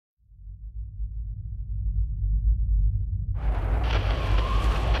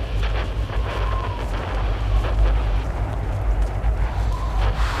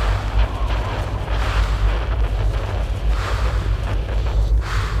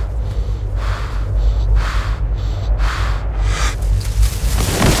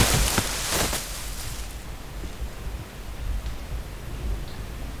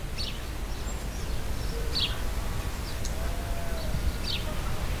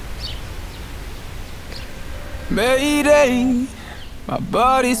Mayday, my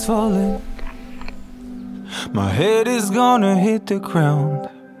body's falling. My head is gonna hit the ground.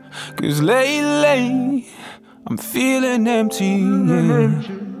 'Cause lately, I'm feeling empty, yeah.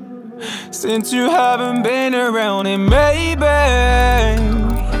 Since you haven't been around, and maybe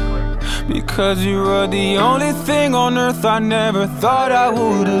because you were the only thing on earth I never thought I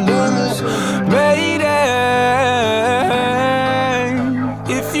would lose. Mayday,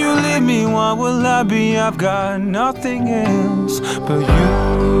 if you leave me, what will I be? I've got nothing else but you.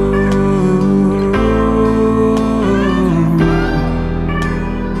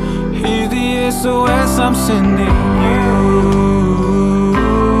 Here's the SOS I'm sending you.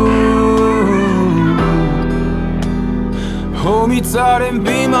 Hold me tight and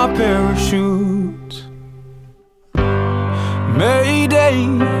be my parachute. Mayday,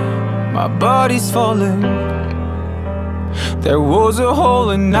 my body's falling. There was a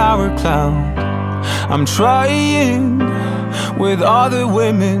hole in our cloud. I'm trying with other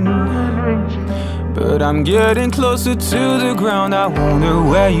women, but I'm getting closer to the ground. I wonder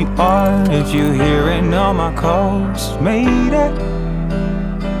where you are, if you're hearing all my calls. Mayday,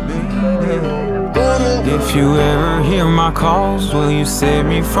 if you ever hear my calls, will you save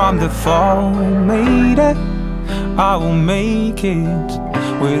me from the fall? Mayday, I will make it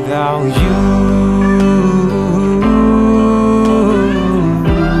without you.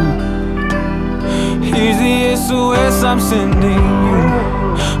 Here's the SOS I'm sending you.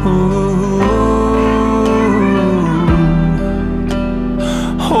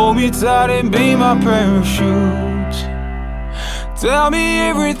 Hold me tight and be my parachute. Tell me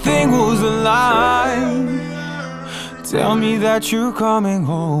everything was a lie. Tell me that you're coming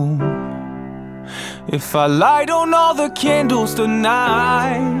home. If I light on all the candles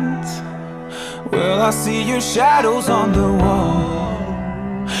tonight, will I see your shadows on the wall?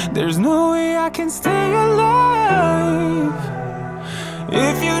 There's no way I can stay alive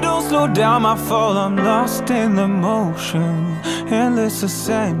if you don't slow down my fall. I'm lost in the motion, endless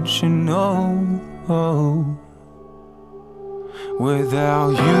ascension, oh,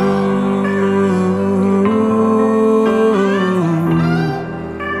 without you.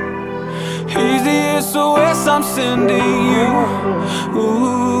 Here's the SOS I'm sending you.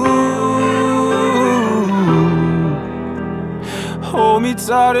 Hold me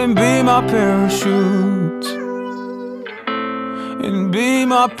tight and be my parachute. And be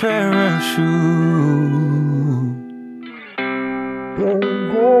my parachute.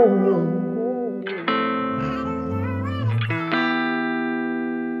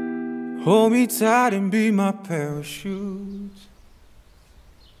 Hold me tight and be my parachute.